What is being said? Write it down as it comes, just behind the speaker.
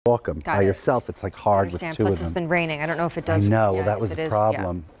walk them. By yourself, it's like hard with two of them. Plus, it's been raining. I don't know if it does. I know. Well, that was the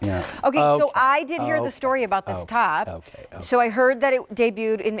problem. Yeah. Okay, so I did hear the story about this top. Okay. So I heard that it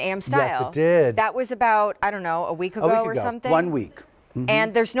debuted in AM Style. Yes, it did. That was about, I don't know, a week ago or something. 1 week.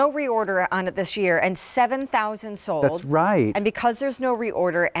 And there's no reorder on it this year, and 7,000 sold. That's right. And because there's no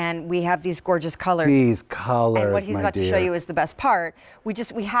reorder, and we have these gorgeous colors. These colors, and what he's about to show you is the best part.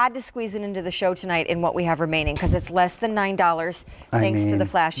 We had to squeeze it into the show tonight in what we have remaining, because it's less than $9 thanks to the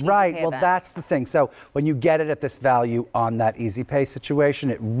Flash Easy Pay Right, well, event. that's the thing. So when you get it at this value on that Easy Pay situation,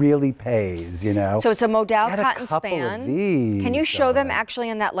 it really pays, you know. So it's a Modal Get cotton a couple span. Of these, Can you show them actually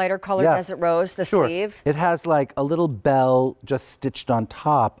in that lighter color Desert Rose, the sleeve? It has like a little bell just stitched on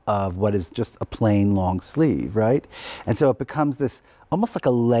top of what is just a plain long sleeve, right? And so it becomes this almost like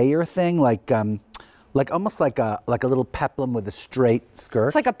a layer thing, like almost like a little peplum with a straight skirt.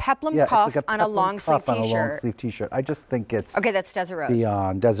 It's like a peplum cuff like on a long sleeve t-shirt. On a long sleeve t-shirt. I just think it's that's Desert Rose.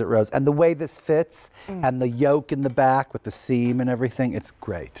 Beyond Desert Rose, and the way this fits, and the yoke in the back with the seam and everything, it's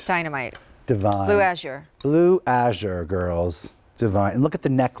great. Dynamite. Divine. Blue Azure. Blue Azure, girls. Divine. And look at the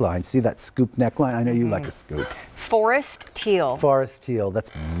neckline. See that scoop neckline? I know you like a scoop. Forest teal. Forest teal. That's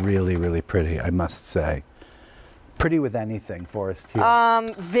really, really pretty, I must say. Pretty with anything, forest teal.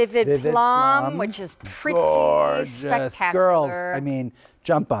 Vivid plum, which is pretty spectacular. Girls, I mean,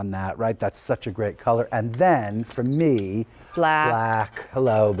 jump on that, right? That's such a great color. And then, for me, black.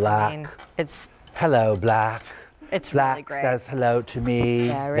 Hello, black. I mean, hello, black. It's Black really great. says hello to me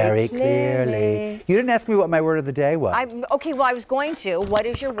very clearly. You didn't ask me what my word of the day was. Okay, well, I was going to. What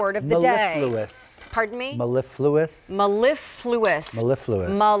is your word of the day? Mellifluous. Pardon me? Mellifluous. Mellifluous.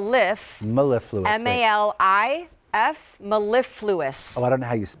 Mellifluous. Mellifluous. M-A-L-I-F. Mellifluous. Oh, I don't know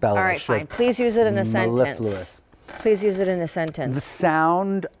how you spell it. All right, fine. Please use it in a sentence. Mellifluous. Please use it in a sentence. The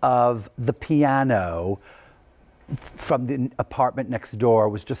sound of the piano from the apartment next door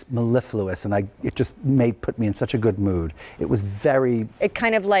was just mellifluous, and it just put me in such a good mood. It was very. It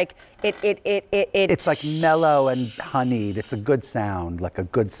kind of like It's like mellow and honeyed. It's a good sound, like a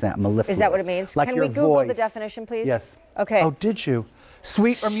good sound. Mellifluous. Is that what it means? Like Can your we Google voice. the definition, please? Yes. Okay. Oh, did you?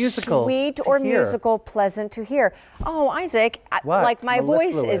 Sweet or musical? Sweet or musical, pleasant to hear. Oh, Isaac, like my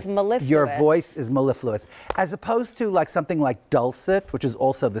voice is mellifluous. Your voice is mellifluous. As opposed to like something like dulcet, which is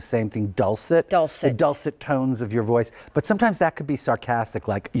also the same thing, dulcet. Dulcet. The dulcet tones of your voice. But sometimes that could be sarcastic,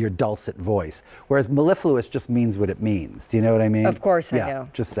 like your dulcet voice. Whereas mellifluous just means what it means. Do you know what I mean? Of course I know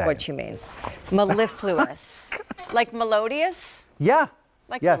just saying. what you mean. Mellifluous. Like melodious? Yeah.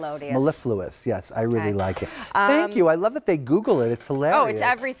 Like yes, melodious. Mellifluous. Yes, I really like it. Thank you. I love that they Google it. It's hilarious. Oh, it's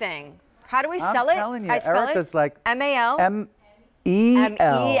everything. How do we sell it? I'm telling you, I spell Erica's it? like M-A-L? M-E-L.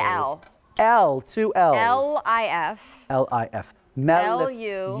 M-E-L. L, two L's. L-I-F. L-I-F.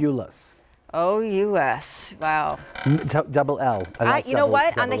 L-U. O-U-S. Wow. Double L. I like you know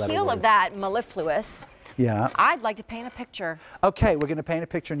what? On the heel of that, mellifluous, I'd like to paint a picture. Okay, we're going to paint a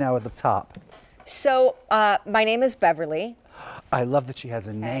picture now at the top. So, my name is Beverly. I love that she has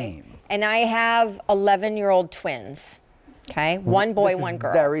a name. And I have 11-year-old twins. Okay, one boy, one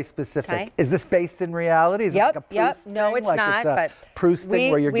girl. Very specific. Okay. Is this based in reality? Is yep, this like a Proust thing? No, it's like not. But Proust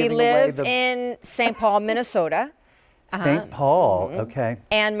thing where you're giving away the... We live in St. Paul, Minnesota. St. Paul, okay.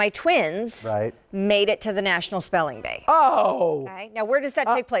 And my twins made it to the National Spelling Bee. Oh! Okay. Now, where does that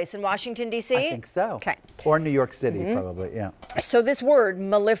take place? In Washington, D.C.? I think so. Okay. Or New York City, probably, yeah. So this word,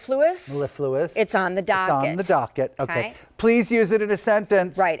 mellifluous. Mellifluous. It's on the docket. It's on the docket, okay. Please use it in a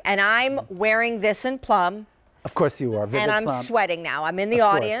sentence. Right, and I'm wearing this in plum. Of course you are. Vivid and I'm plum. sweating now. I'm in the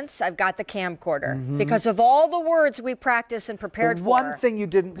audience. I've got the camcorder. Because of all the words we practiced and prepared for. One thing you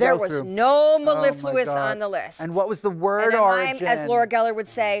didn't there go was through. No mellifluous on the list. And what was the word and origin? I'm, as Laura Geller would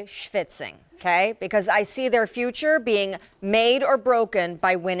say, schwitzing. Okay? Because I see their future being made or broken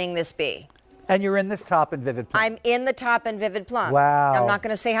by winning this bee. And you're in this top in Vivid Plum. I'm in the top in Vivid Plum. Wow. Now, I'm not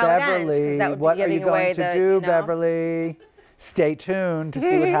going to say how it ends because that would be giving away the. What are you going to do, Beverly? Stay tuned to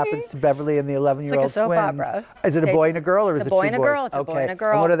see what happens to Beverly and the 11-year-old twins. It's like a soap opera. Is it a boy and a girl, or is it two boys? It's a boy and a girl. It's a boy and a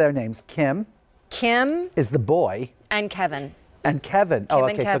girl. And what are their names? Kim? Kim is the boy. And Kevin. And Kevin. Kim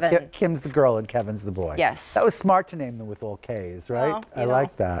okay. And Kevin. So Kim's the girl and Kevin's the boy. Yes. That was smart to name them with all K's, right? Well, I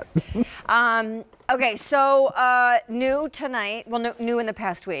like that. Okay, so new tonight, well, new in the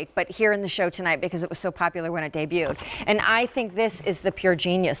past week, but here in the show tonight because it was so popular when it debuted. And I think this is the pure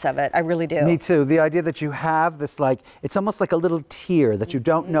genius of it. I really do. Me too. The idea that you have this, like, it's almost like a little tear that you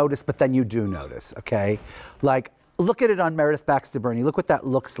don't notice, but then you do notice, okay? Like look at it on Meredith Baxter Burney. Look what that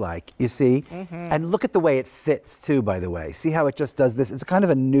looks like, you see? And look at the way it fits too, by the way. See how it just does this? It's kind of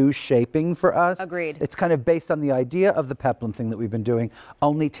a new shaping for us. Agreed. It's kind of based on the idea of the peplum thing that we've been doing,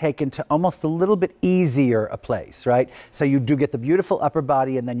 only taken to almost a little bit easier a place, right? So you do get the beautiful upper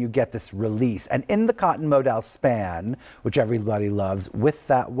body and then you get this release. And in the cotton modal span, which everybody loves, with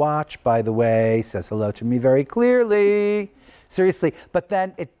that watch, by the way, says hello to me very clearly. Seriously, but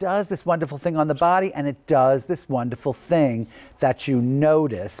then it does this wonderful thing on the body, and it does this wonderful thing that you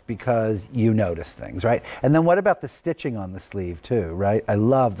notice because you notice things, right? And then what about the stitching on the sleeve too, right? I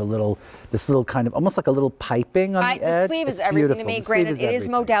love this little kind of, almost like a little piping on the edge. The sleeve it's is everything beautiful. to me. Granted, it is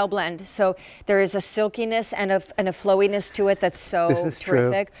modal blend, so there is a silkiness and a flowiness to it that's so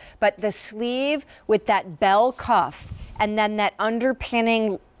terrific. True. But the sleeve with that bell cuff, and then that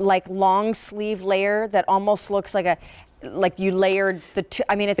underpinning, like long sleeve layer that almost looks like you layered the two.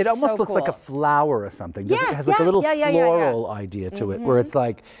 I mean, it's so cool. It almost looks like a flower or something. It has like a little floral idea to it, where it's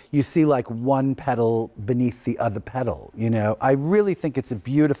like you see like one petal beneath the other petal, you know? I really think it's a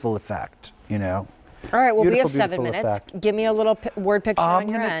beautiful effect, you know? All right, well, we have 7 minutes. Effect. Give me a little word picture on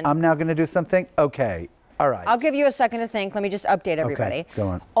your end. I'm now going to do something. Okay. All right. I'll give you a second to think. Let me just update everybody. Okay, go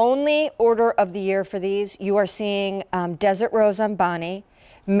on. Only order of the year for these, you are seeing Desert Rose on Bonnie.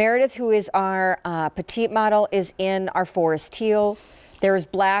 Meredith, who is our petite model, is in our forest teal. There is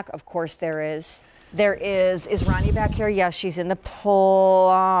black, of course there is. Is Ronnie back here? Yes, she's in the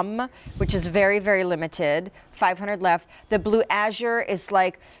plum, which is very, very limited. 500 left. The blue azure is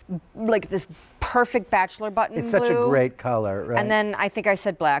like this perfect bachelor button blue. It's such a great color, right? And then I think I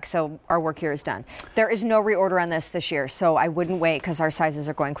said black, so our work here is done. There is no reorder on this year, so I wouldn't wait because our sizes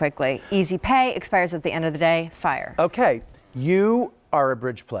are going quickly. Easy pay, expires at the end of the day, fire. Okay, you are a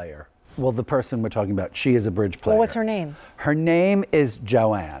bridge player. Well, the person we're talking about, she is a bridge player. Well, what's her name? Her name is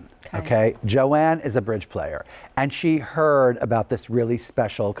Joanne. Okay. Joanne is a bridge player, and she heard about this really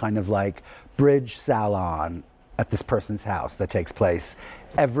special kind of like bridge salon at this person's house that takes place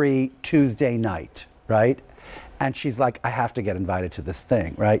every Tuesday night, right? And she's like, I have to get invited to this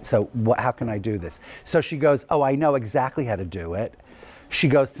thing, right? So how can I do this? So she goes, oh, I know exactly how to do it. She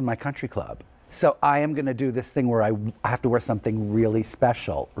goes to my country club. So I am going to do this thing where I have to wear something really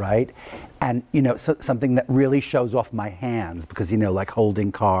special, right? And, you know, something that really shows off my hands because, you know, like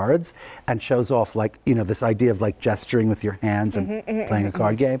holding cards, and shows off like, you know, this idea of like gesturing with your hands and playing a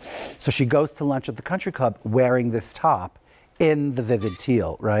card game. So she goes to lunch at the country club wearing this top in the vivid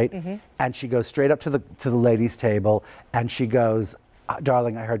teal, right? And she goes straight up to the ladies' table and she goes,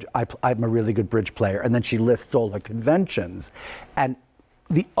 darling, I heard I'm a really good bridge player. And then she lists all her conventions. And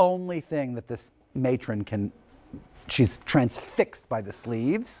the only thing that this matron she's transfixed by the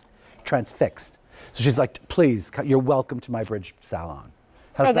sleeves, transfixed. So she's like, please, you're welcome to my bridge salon.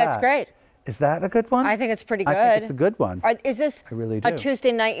 How's that? That's great. Is that a good one? I think it's pretty good. I think it's a good one. Is this I really do. a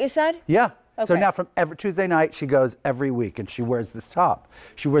Tuesday night, you said? Yeah. Okay. So now from every Tuesday night, she goes every week and she wears this top.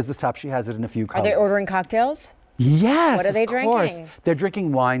 She wears this top, she has it in a few colors. Are they ordering cocktails? Yes, what are they of course. drinking? They're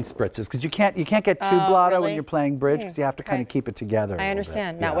drinking wine spritzers because you can't get too blotto when you're playing bridge because you have to kind of keep it together. I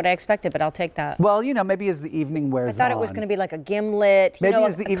understand. Not what I expected, but I'll take that. Well, you know, maybe as the evening wears on. I thought it was going to be like a gimlet. Maybe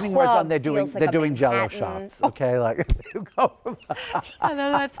as the evening wears on, they're doing Jello shots. Okay, like go.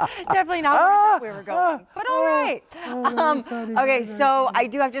 That's definitely not where I thought we were going. But all right. Okay, so I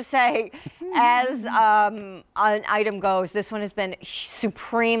do have to say, as an item goes, this one has been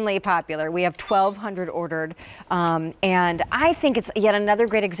supremely popular. We have 1,200 ordered. And I think it's yet another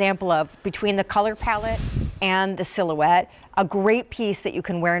great example of, between the color palette and the silhouette, a great piece that you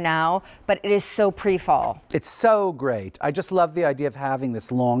can wear now, but it is so pre-fall. It's so great. I just love the idea of having this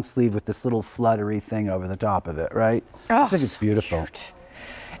long sleeve with this little fluttery thing over the top of it, right? I think it's beautiful. Cute.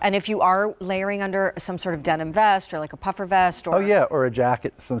 And if you are layering under some sort of denim vest or like a puffer vest, or or a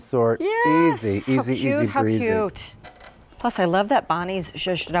jacket of some sort, easy breezy. How cute. Plus, I love that Bonnie's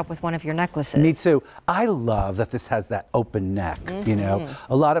zhuzhed it up with one of your necklaces. Me too. I love that this has that open neck, you know.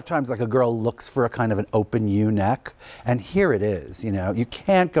 A lot of times, like, a girl looks for a kind of an open U-neck, and here it is, you know. You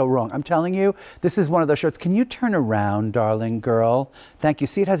can't go wrong. I'm telling you, this is one of those shirts. Can you turn around, darling girl? Thank you.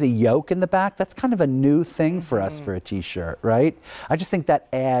 See, it has a yoke in the back. That's kind of a new thing for us for a T-shirt, right? I just think that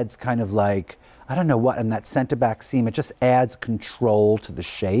adds kind of like, I don't know what, and that center back seam, it just adds control to the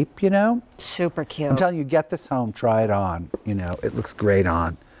shape, you know? Super cute. I'm telling you, get this home, try it on, you know, it looks great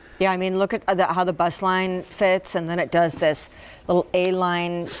on. Yeah, I mean, look at how the bust line fits, and then it does this little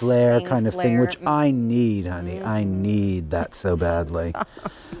A-line flare kind of thing, which I need, honey. I need that so badly.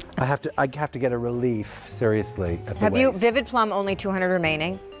 I have to get a relief, seriously, at the waist. Vivid Plum, only 200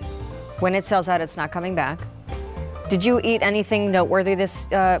 remaining. When it sells out, it's not coming back. Did you eat anything noteworthy this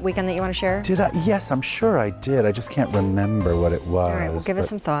weekend that you want to share? Did I? Yes, I'm sure I did. I just can't remember what it was. All right, well, give it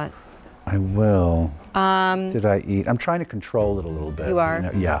some thought. I will. Did I eat? I'm trying to control it a little bit. You are? You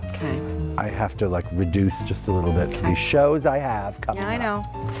know? Yeah. Okay. I have to like reduce just a little bit for these shows I have coming Yeah, I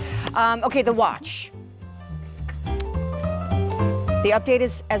up. know. Okay, the watch. The update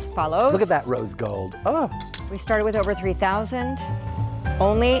is as follows. Look at that rose gold. Oh. We started with over 3,000.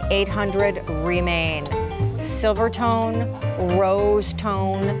 Only 800 remain. Silver tone, rose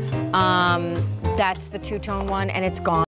tone. That's the two-tone one, and it's gone.